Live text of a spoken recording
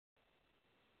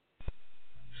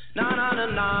Na na na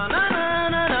na na na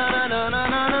na na na na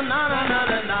na na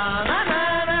na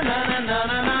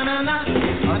na.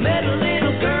 I met a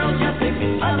little girl just the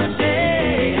other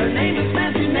day. Her name is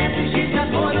Nancy Nancy. She's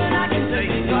got more than I can say.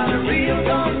 Got a real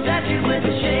tall statue with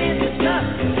a shade of stuff.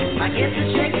 I get to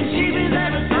shaking sheepies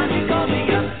every time she calls me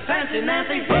up. Fancy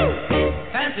Nancy, woo!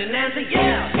 Fancy Nancy,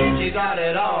 yeah, she got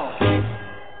it all.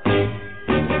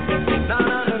 Na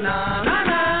na na na na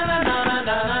na na na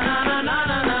na na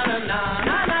na na.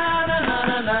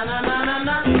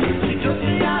 She took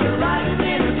me out riding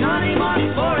in her Johnny Mark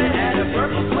Ford. It had a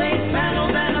purple suede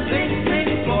panels and a pink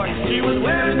pink floor. She was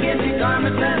wearing skimpy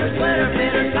garments and her sweater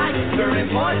fit her tight. Her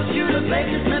imported shoes of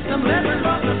Baker Smith, some leather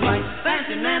brought the fight.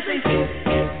 Fancy Nancy,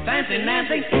 Fancy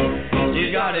Nancy,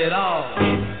 she's got it all.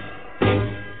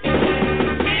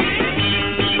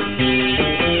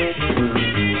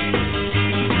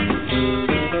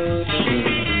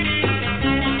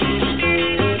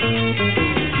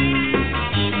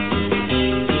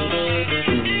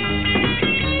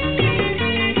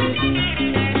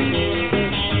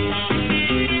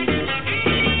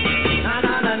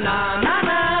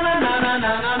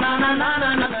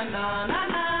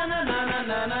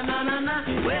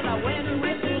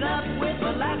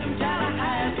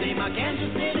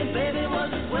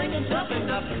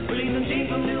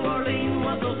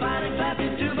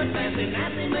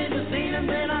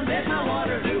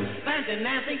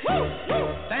 Nancy, woo, woo,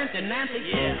 Fancy Nancy,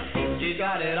 yeah, she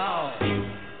got it all.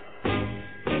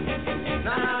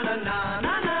 Na na na na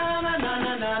na na na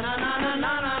na na na na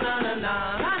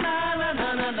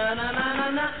na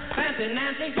na. Fancy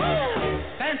Nancy, woo,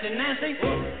 Fancy Nancy,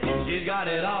 she's got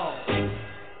it all.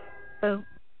 Oh,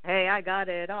 hey, I got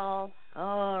it all.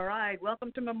 All right,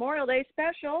 welcome to Memorial Day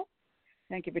special.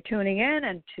 Thank you for tuning in,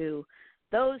 and to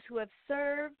those who have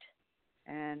served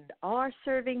and are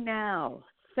serving now.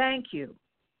 Thank you.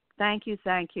 Thank you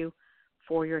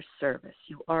for your service.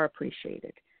 You are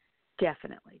appreciated.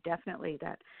 Definitely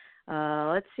that.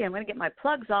 Let's see. I'm going to get my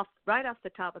plugs off right off the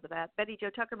top of the bat. Betty Jo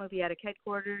Tucker Movie Attic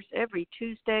Headquarters every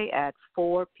Tuesday at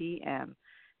 4 p.m.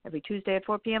 Every Tuesday at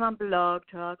 4 p.m. on Blog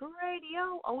Talk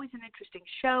Radio. Always an interesting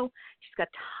show. She's got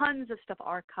tons of stuff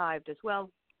archived as well.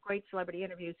 Great celebrity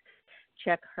interviews.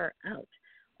 Check her out.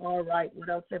 All right, what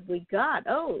else have we got?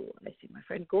 Oh, I see my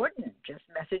friend Gordon just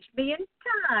messaged me in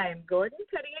time. Gordon,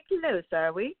 cutting it close,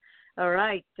 are we? All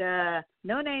right,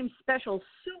 No Name Special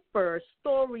Super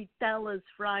Storytellers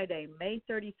Friday, May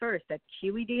 31st at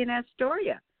QED in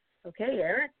Astoria. Okay,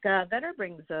 Eric Vetter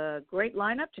brings a great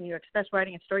lineup to New York's best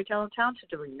writing and storytelling talent to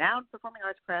the renowned performing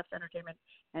arts, crafts, entertainment,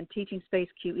 and teaching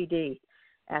space QED.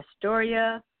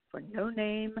 Astoria for No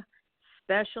Name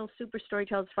Special Super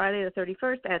Storytellers Friday the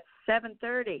 31st at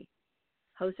 7:30,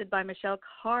 hosted by Michelle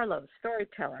Carlo,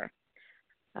 storyteller,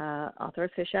 author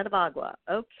of Fish Out of Agua.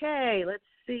 Okay, let's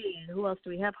see. Who else do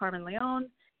we have? Harmon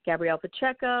Leon, Gabrielle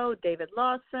Pacheco, David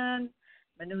Lawson,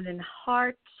 Manunin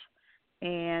Hart,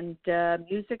 and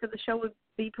music of the show would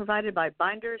be provided by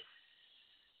Binder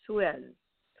Suez.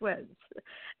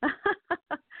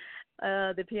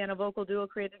 The piano vocal duo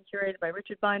created and curated by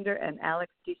Richard Binder and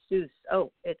Alex DeSuze.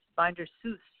 Oh, it's Binder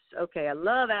Seuss. Okay, I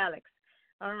love Alex.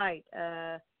 All right.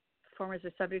 Performers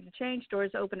are subject to change.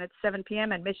 Doors open at 7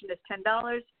 p.m. Admission is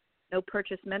 $10. No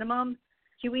purchase minimum.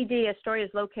 QED Astoria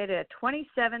is located at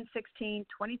 2716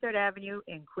 23rd Avenue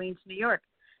in Queens, New York,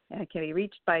 and it can be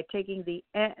reached by taking the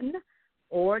N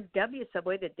or W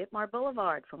subway to Ditmar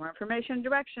Boulevard. For more information and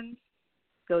directions,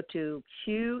 go to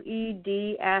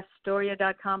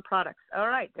QEDAstoria.com products. All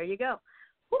right, there you go.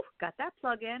 Whew, got that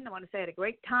plug in. I want to say I had a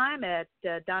great time at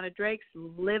Donna Drake's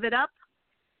Live It Up.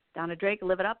 Donna Drake,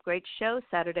 Live It Up, great show,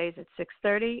 Saturdays at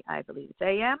 6:30, I believe it's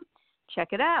a.m.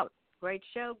 Check it out. Great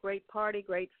show, great party,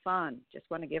 great fun. Just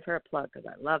want to give her a plug because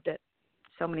I loved it.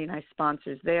 So many nice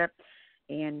sponsors there.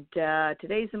 And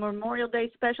today's the Memorial Day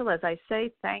special. As I say,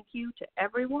 thank you to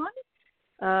everyone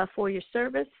for your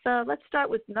service. Let's start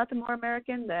with nothing more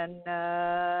American than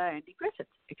Andy Griffith,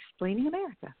 Explaining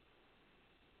America.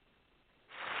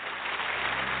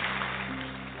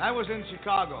 I was in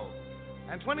Chicago,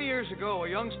 and 20 years ago, a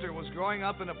youngster was growing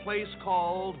up in a place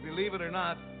called, believe it or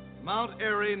not, Mount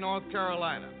Airy, North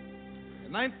Carolina.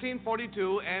 In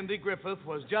 1942, Andy Griffith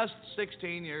was just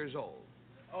 16 years old.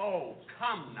 Oh,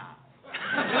 come now.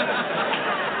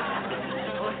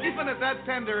 Well, even at that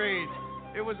tender age,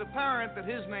 it was apparent that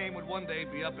his name would one day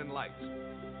be up in lights.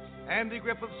 Andy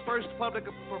Griffith's first public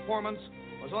performance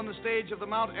was on the stage of the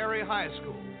Mount Airy High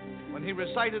School when he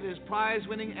recited his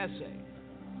prize-winning essay.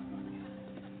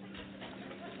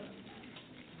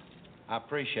 I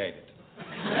appreciate it.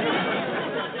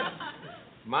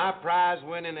 My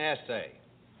prize-winning essay.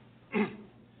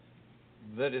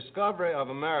 The Discovery of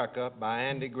America by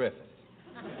Andy Griffith.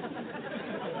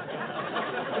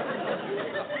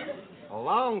 A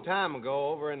long time ago,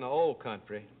 over in the old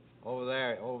country, over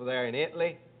there in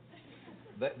Italy,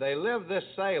 they lived this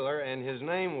sailor, and his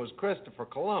name was Christopher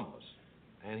Columbus,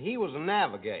 and he was a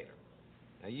navigator.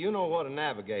 Now, you know what a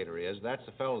navigator is. That's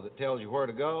the fellow that tells you where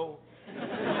to go.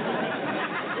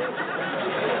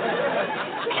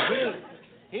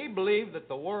 He believed that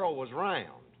the world was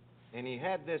round, and he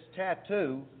had this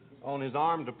tattoo on his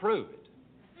arm to prove it.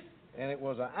 And it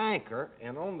was an anchor,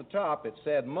 and on the top it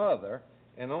said Mother,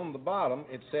 and on the bottom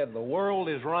it said the world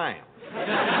is round.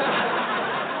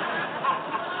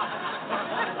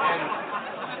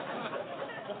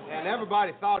 And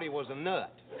everybody thought he was a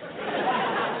nut.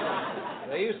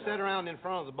 They used to sit around in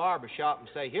front of the barber shop and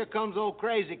say, "Here comes old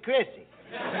Crazy Chrissy."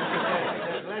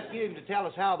 Says, "Let's get him to tell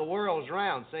us how the world's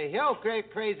round." Say, "Hell,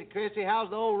 Crazy Chrissy, how's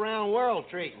the old round world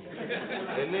treating you?"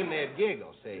 And then they'd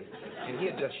giggle, see. And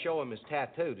he'd just show him his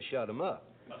tattoo to shut him up.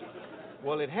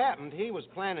 Well, it happened he was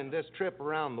planning this trip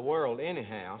around the world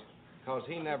anyhow, because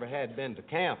he never had been to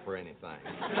camp or anything.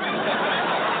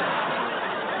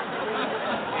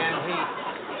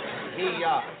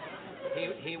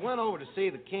 And he went over to see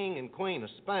the King and Queen of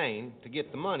Spain to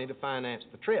get the money to finance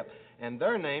the trip. And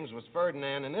their names was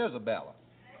Ferdinand and Isabella.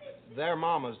 Their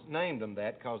mamas named them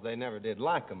that because they never did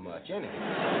like them much anyway.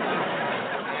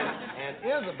 And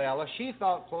Isabella, she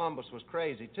thought Columbus was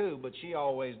crazy too, but she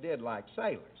always did like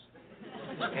sailors.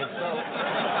 And so,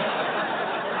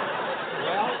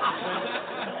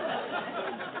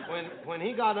 well, when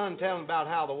he got done telling about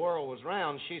how the world was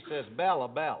round, she says, "Bella,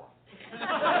 Bella."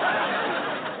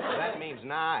 That means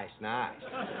nice, nice.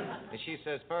 And she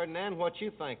says, "Ferdinand, what you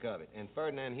think of it?" And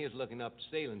Ferdinand, he was looking up the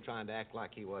ceiling trying to act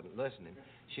like he wasn't listening.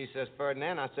 She says,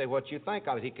 "Ferdinand," I say, "what you think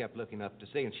of it?" He kept looking up the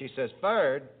ceiling. She says,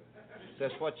 "Ferd,"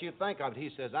 says, "what you think of it?" He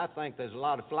says, "I think there's a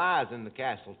lot of flies in the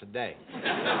castle today.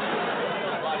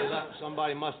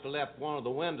 Somebody must have left one of the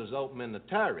windows open in the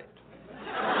turret."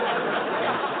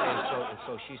 And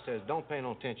so she says, "Don't pay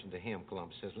no attention to him,"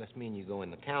 Columbus says. "Let's me and you go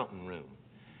in the counting room."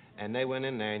 And they went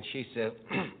in there, and she says,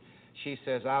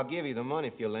 "I'll give you the money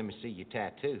if you'll let me see your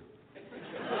tattoo."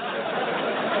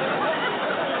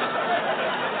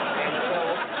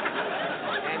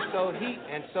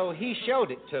 And so he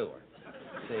showed it to her,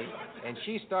 see? And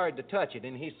she started to touch it,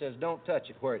 and he says, "Don't touch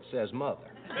it where it says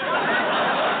Mother."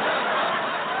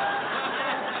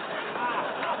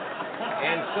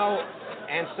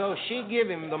 And so she give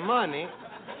him the money.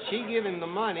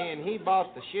 And he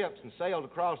bought the ships and sailed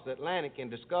across the Atlantic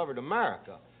and discovered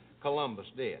America, Columbus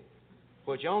did.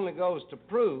 Which only goes to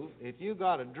prove, if you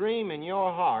got a dream in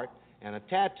your heart and a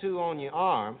tattoo on your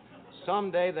arm,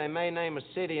 someday they may name a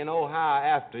city in Ohio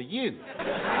after you.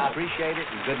 I appreciate it,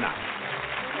 and good night.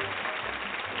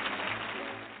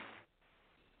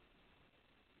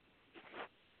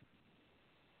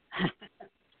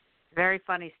 Very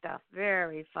funny stuff.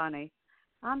 Very funny.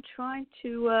 I'm trying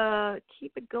to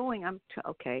keep it going.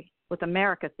 Okay, with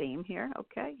America theme here.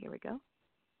 Okay, here we go.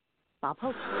 Bob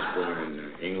Hope. I was born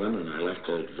in England, and I left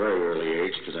at a very early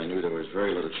age because I knew there was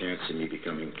very little chance of me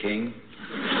becoming king.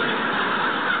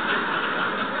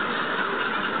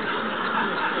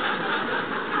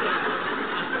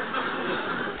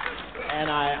 And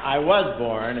I was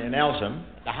born in Elsham.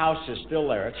 The house is still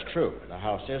there. It's true. The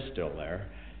house is still there,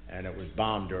 and it was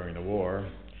bombed during the war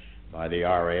by the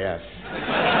RAF.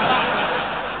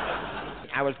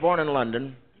 I was born in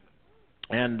London,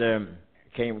 and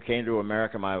came to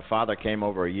America. My father came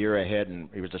over a year ahead, and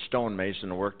he was a stonemason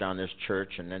and worked on this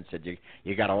church, and then said,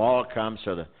 you got to all come.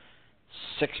 So the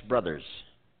 7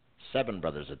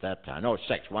 brothers at that time. No,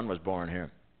 6. One was born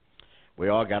here. We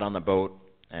all got on the boat,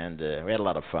 and we had a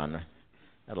lot of fun.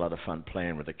 Had a lot of fun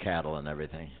playing with the cattle and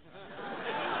everything.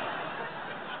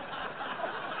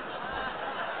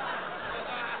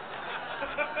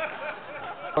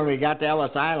 When we got to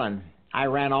Ellis Island, I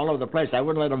ran all over the place. I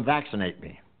wouldn't let them vaccinate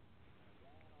me.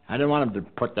 I didn't want them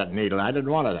to put that needle. I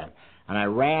didn't want that. And I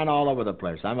ran all over the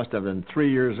place. I must have been 3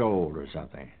 years old or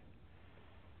something.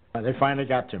 They finally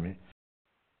got to me.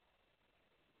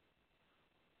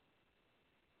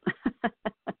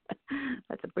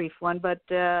 That's a brief one, but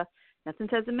nothing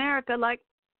says America like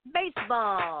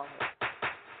baseball.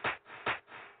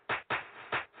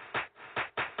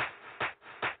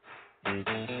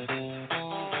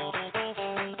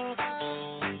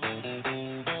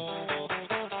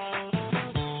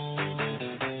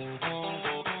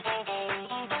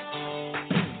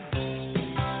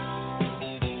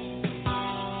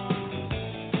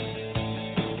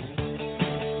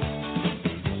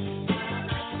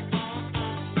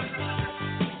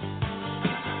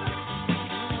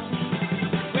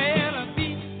 Well, I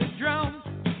beat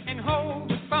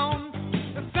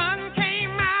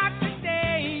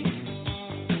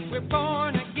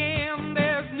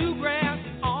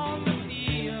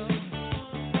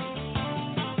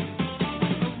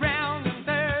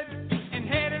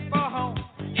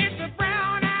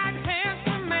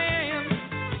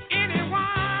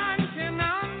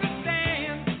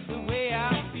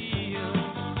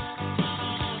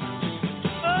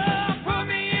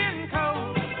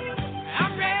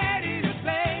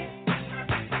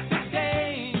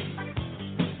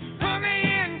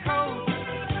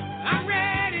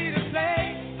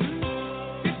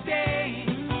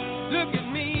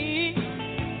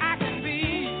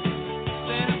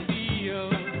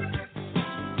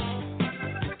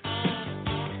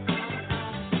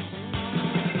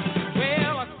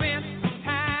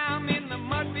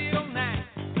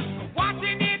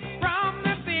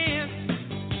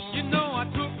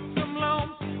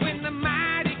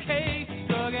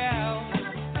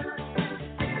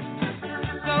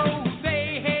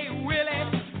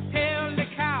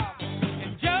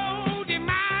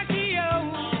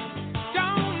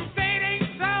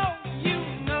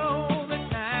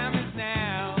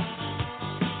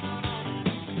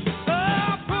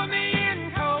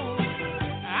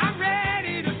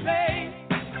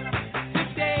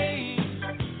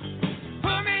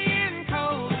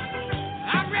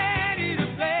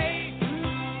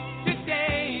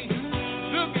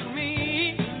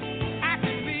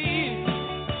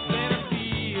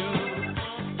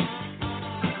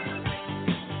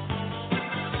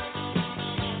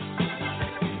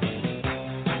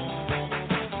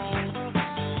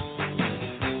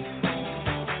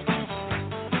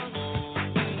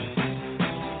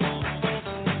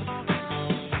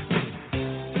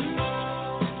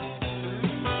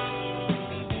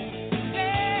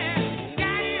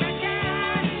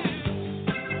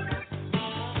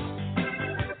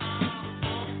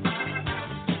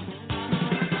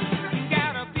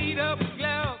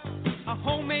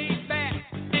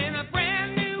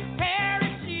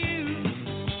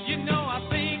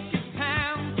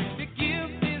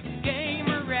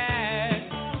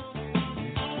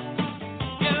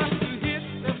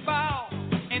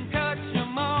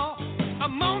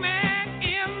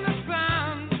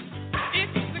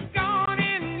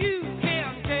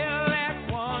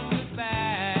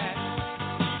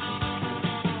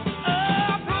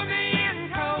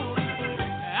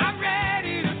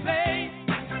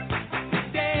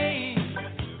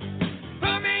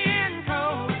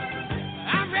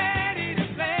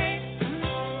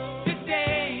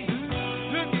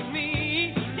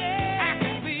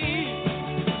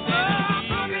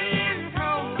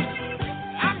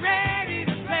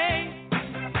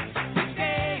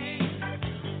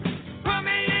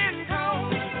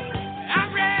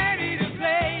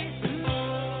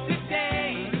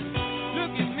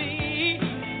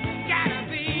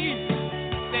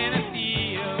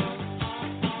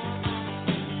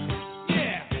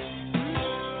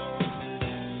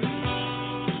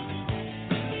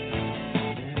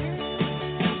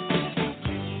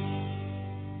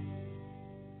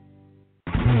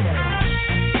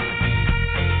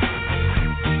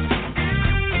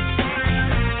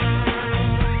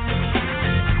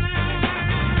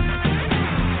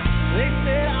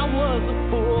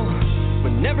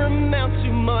never amount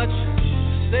to much.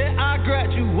 Say I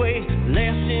graduate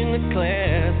last in the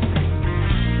class.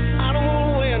 I don't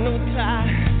wanna wear no tie,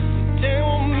 they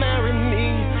won't marry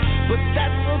me, but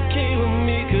that's okay with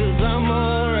me, cause I'm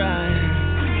alright.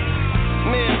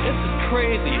 Man, this is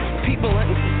crazy. People in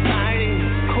society,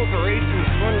 corporations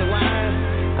run their lives.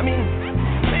 I mean,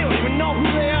 they don't even know who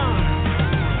they are.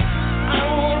 I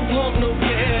don't wanna pump no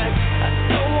gas, I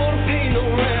don't wanna pay no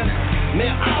rent.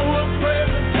 Man, I was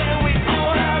president, we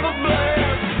all have a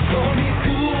blast. Gonna be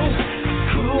cool,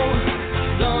 cool,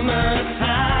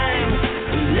 summertime.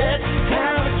 Let's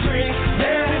have a drink,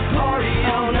 let it party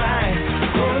all night.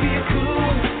 Gonna be a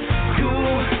cool,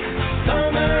 cool,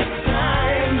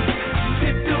 summertime.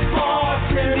 Hit the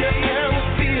bartender and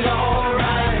we'll feel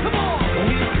alright. Come on!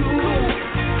 Gonna be cool,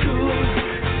 cool,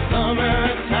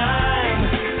 summertime.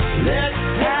 Let's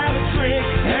have a drink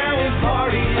and we'll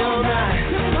party all night.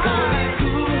 Gonna be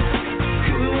cool,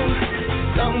 cool,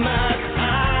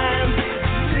 summertime.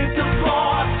 Hit the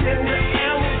bartender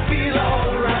and we'll feel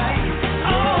alright.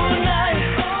 All night,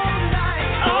 all night,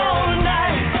 all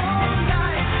night,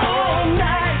 all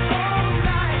night,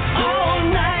 all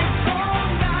night,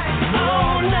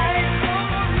 all night,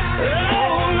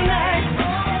 all night,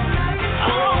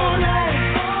 all night,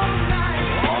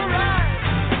 alright.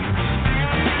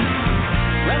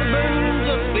 Rabbits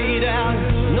are fade out,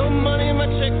 no money in my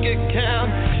check account.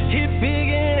 Hit big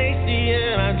in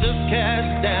ACN, I just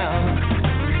cashed down.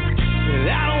 I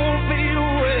don't wanna fade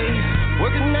away,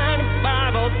 working 9 to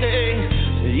 5 all day.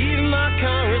 Even my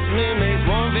congressman makes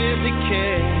 $150K.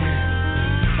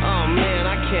 Oh man,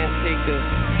 I can't take this.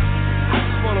 I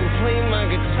just wanna play my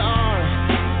guitar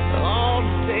all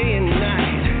day and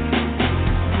night.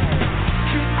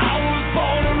 'Cause I was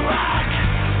born to rock,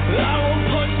 I won't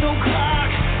punch no clock.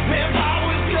 Man, if I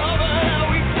was governor,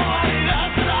 we party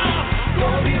outside.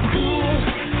 Gonna be cool,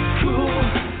 cool,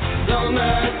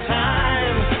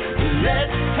 summertime.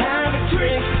 Let's have a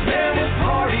drink, then we'll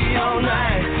party all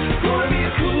night. Gonna be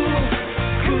a cool,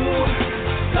 cool,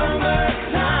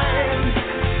 summertime.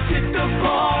 Hit the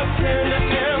bartender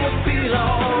and we'll feel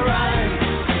alright.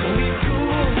 Gonna be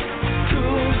cool,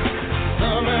 cool,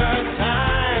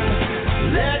 summertime.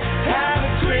 Let's have a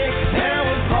drink and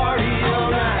we'll party all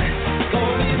night.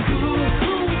 Gonna be cool,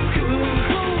 cool,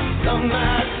 cool,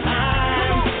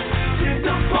 summertime. Hit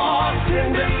the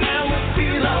bartender and we'll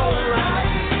feel alright.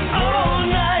 All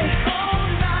night, all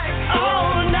night,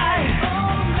 all night,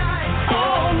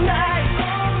 all night,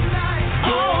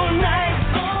 all night,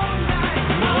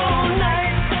 all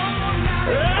night,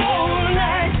 all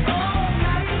night,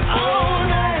 all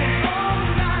night,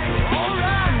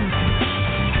 alright.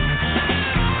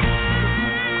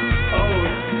 Oh,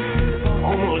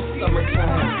 almost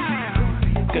summertime.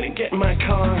 Gonna get in my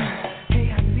car,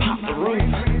 pop the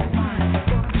roof,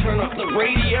 turn up the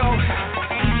radio,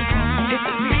 hit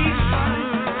the beach,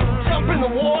 jump in the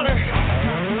water.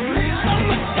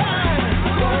 Summertime,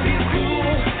 gonna be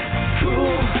cool,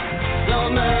 cool,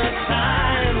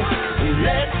 summertime.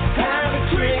 Let's have a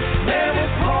drink, then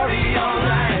we'll party all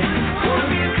night. Gonna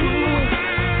be cool,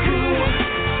 cool,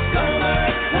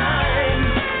 summertime.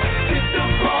 Hit the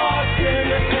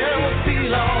bartender and we'll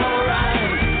feel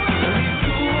alright. Gonna be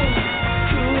cool,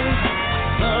 cool,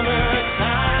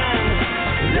 summertime.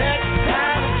 Let's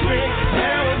have a drink,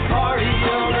 then we'll party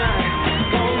all night.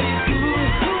 Gonna be cool,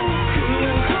 cool,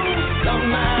 cool,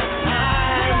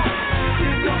 summertime.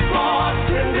 Hit the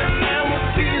bartender and we'll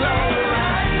feel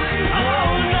alright.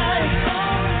 All night,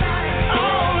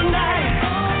 all night,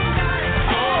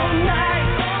 all night,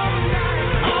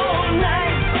 all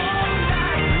night,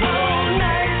 all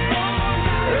night,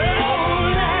 all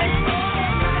night,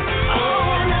 all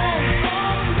night,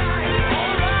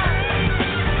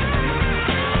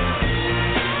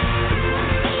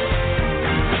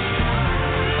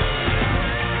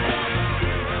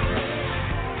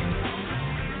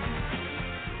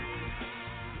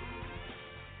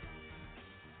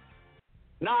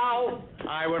 Now,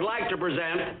 I would like to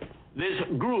present this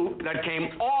group that came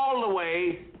all the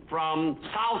way from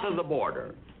south of the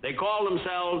border. They call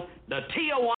themselves the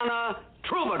Tijuana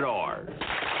Troubadours.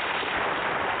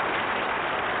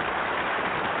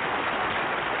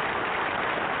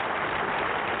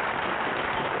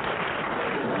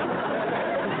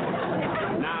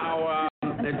 Now,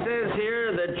 it says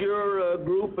here that you're a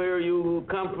group here, you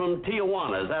come from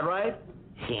Tijuana, is that right?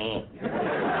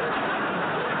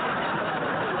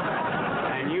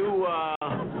 And you,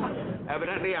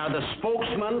 evidently are the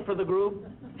spokesman for the group?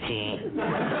 That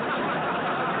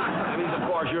means, of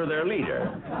course, you're their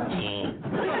leader.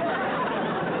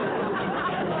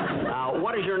 Now,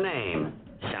 what is your name?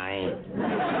 Shine.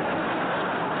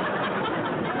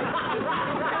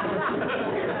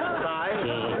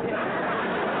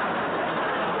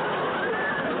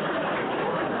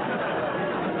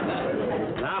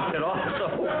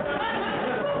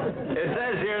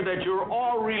 that you're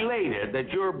all related, that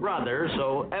you're brothers,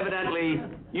 so evidently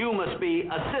you must be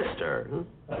a sister.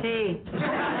 Huh? Sí.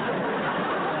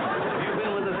 Have you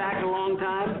been with the Zach a long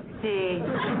time? Sí.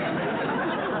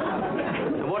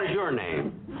 And what is your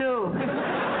name? Sue.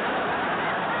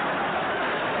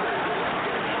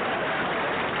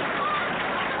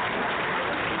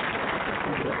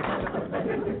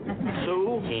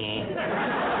 Sue? Sí.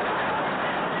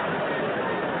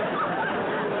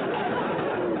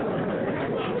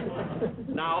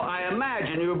 Now, I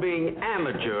imagine you being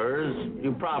amateurs,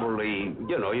 you probably,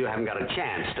 you haven't got a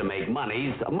chance to make much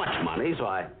money, so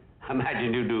I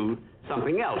imagine you do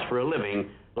something else for a living.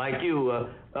 Like you,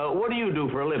 what do you do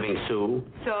for a living, Sue?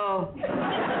 So.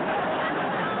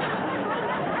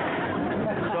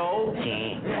 So?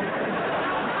 Sí.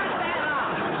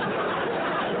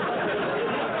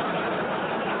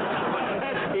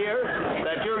 Here,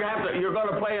 that you're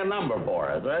going to play a number for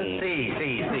us, right? See.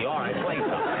 All right, play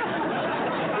something.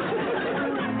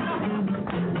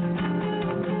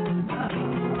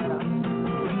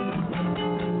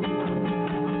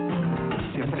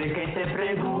 Siempre que te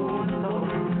pregunto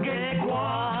qué,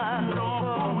 cuándo,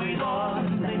 cómo y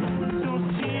dónde, tú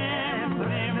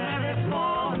siempre me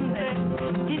respondes,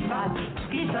 quizás.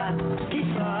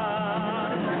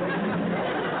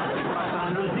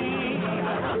 Pasan los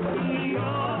días y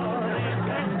yo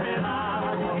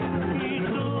desesperado y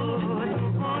tú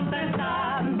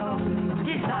contestando,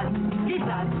 quizás.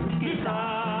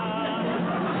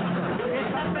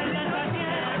 Estás perdiendo el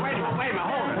tiempo. Wait a minute,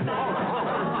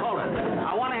 hold it.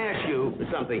 I want to ask you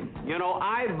something.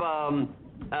 I've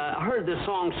heard this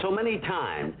song so many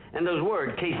times, and those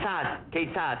words, quizás.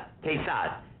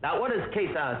 Now, what does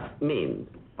quizás mean?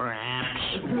 Perhaps.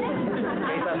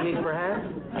 Quizás means perhaps?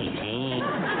 Sí.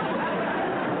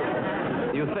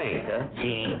 You think, huh?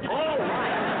 Sí. Oh,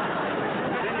 right.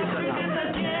 Perdiendo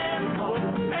el tiempo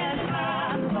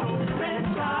pensando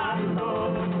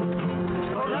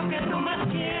por lo que tú más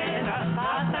quieras.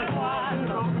 ¿Hasta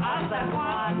cuándo?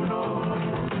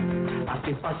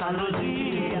 Así pasan los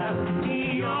días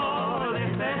y yo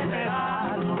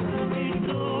desesperado y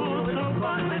tú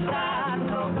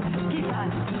contestando,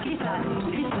 quizás.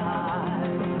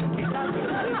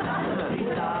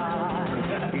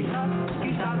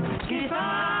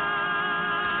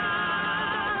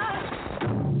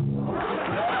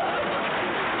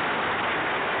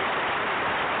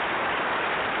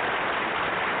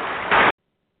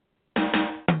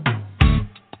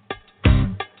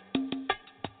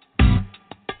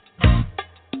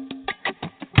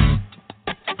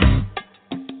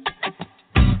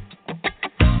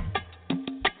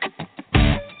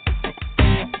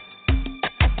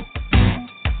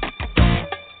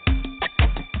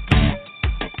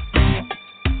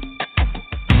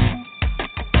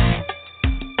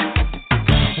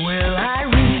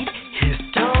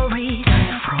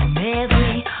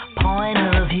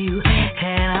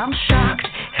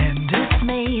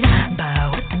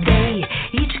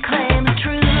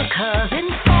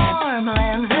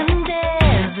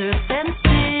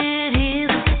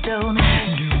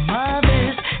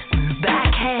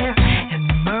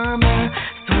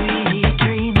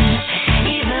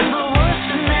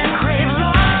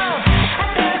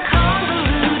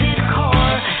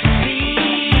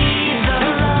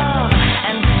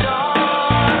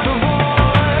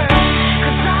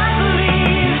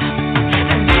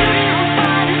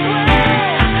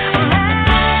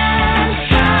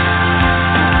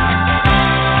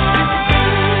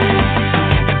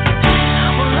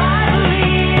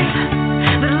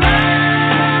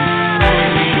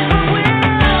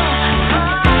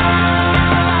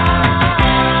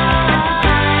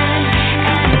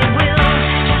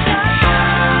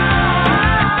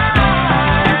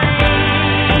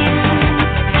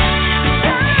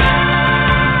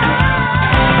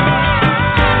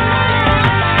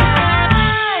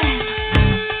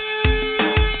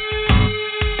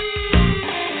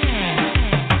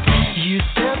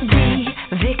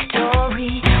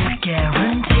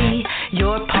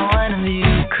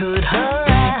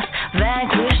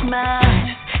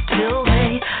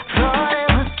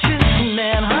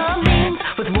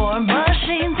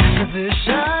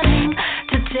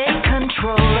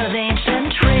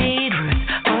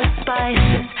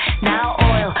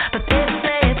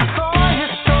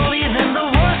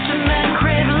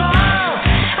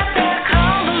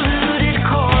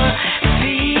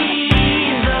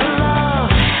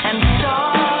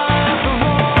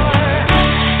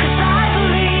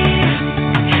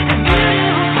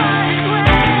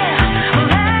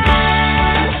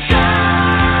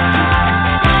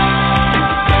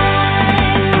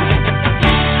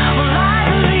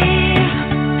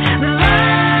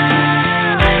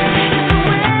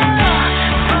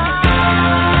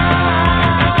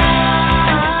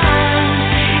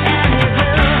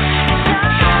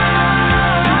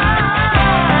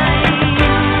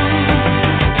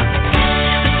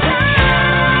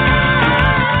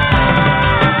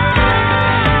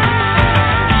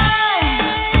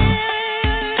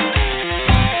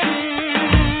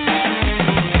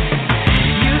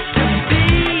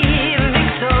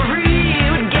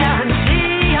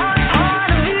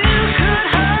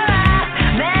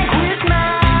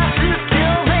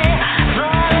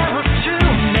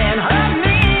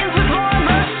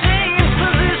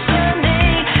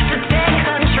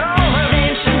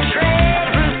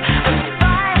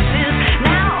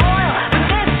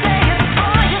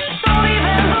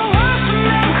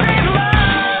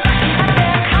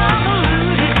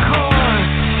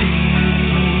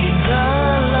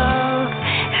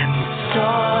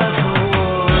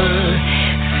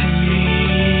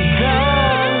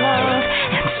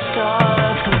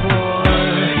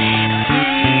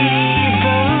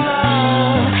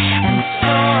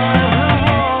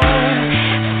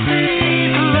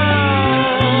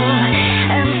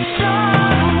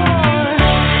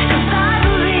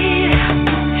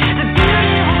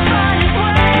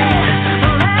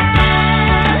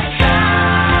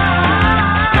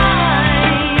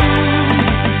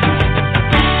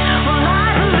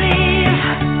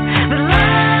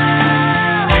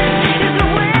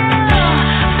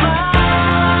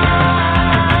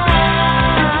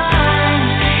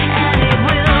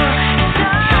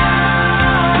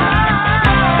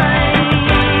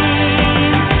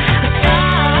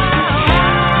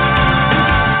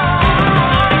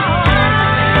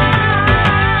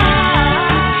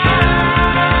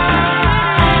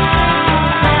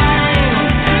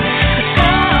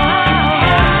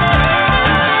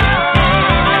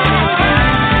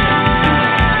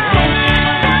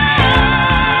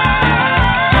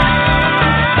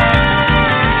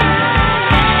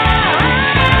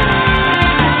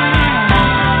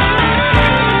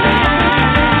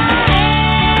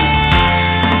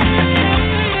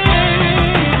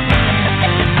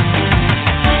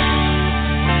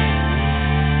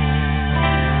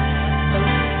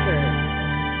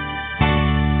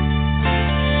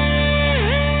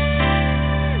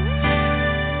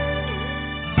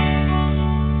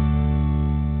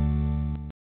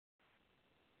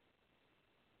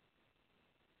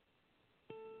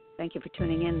 Thank you for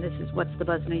tuning in. This is What's the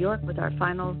Buzz New York with our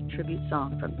final tribute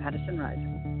song from Madison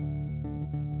Rising.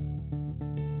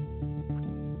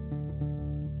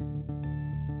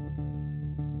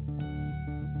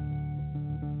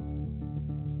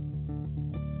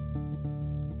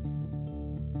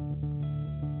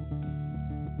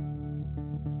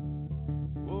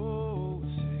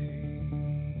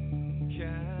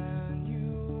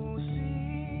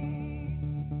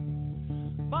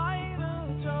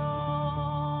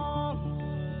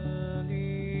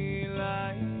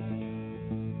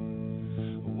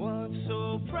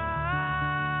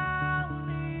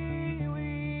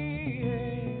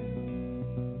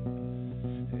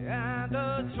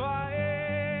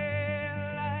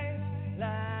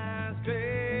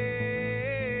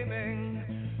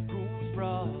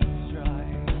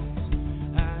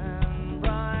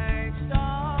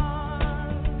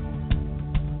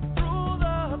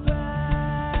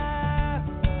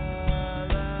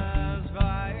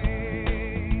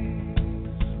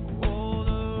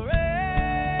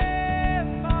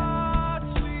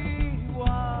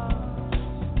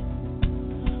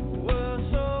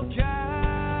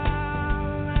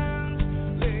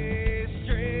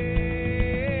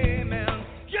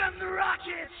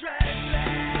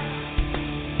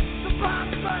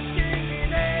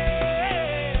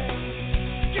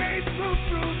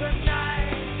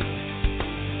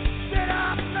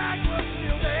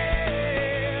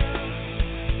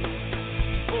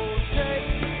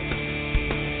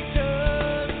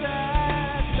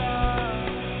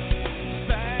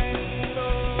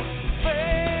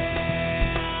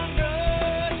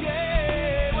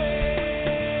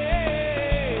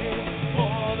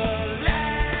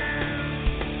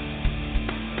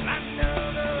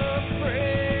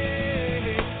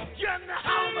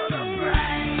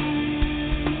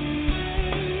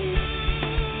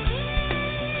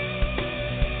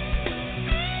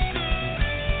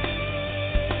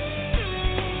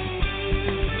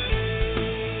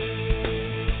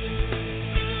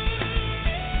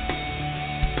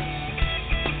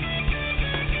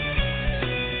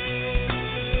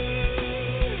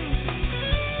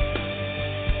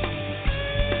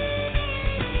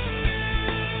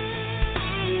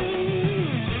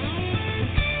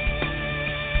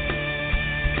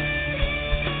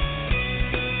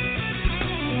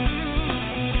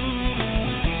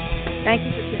 Thank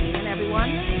you for tuning in, everyone.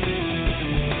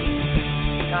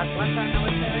 God bless our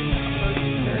military and those who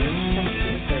serve. Thank you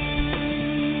for serving.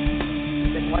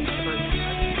 Then what's the version?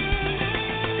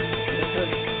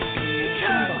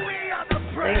 Because we are the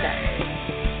brave. Say that.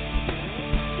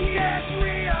 Yes,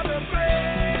 we are the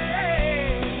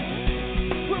brave.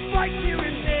 We'll fight you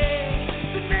in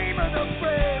the name of the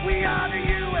brave. We are the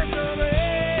USA.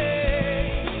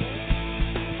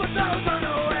 For those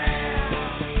unaware,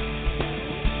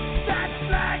 that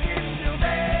flag is still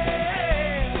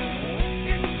there.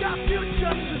 It's our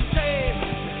future to save.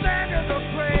 Land of the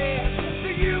brave,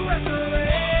 the USA.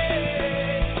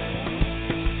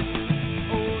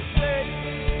 Oh, say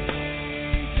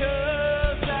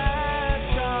just that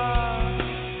star-spangled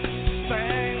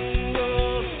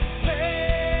banner,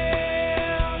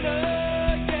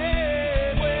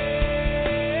 yeah, wave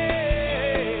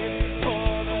for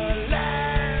the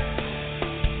land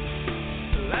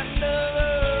of the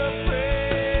brave,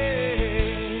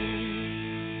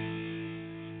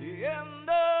 and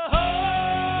the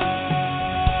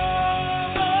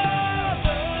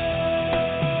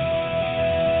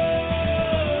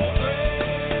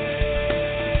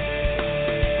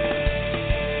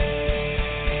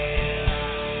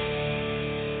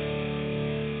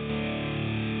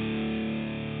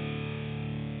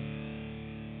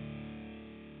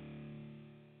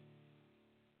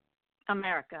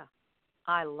America,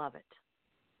 I love it.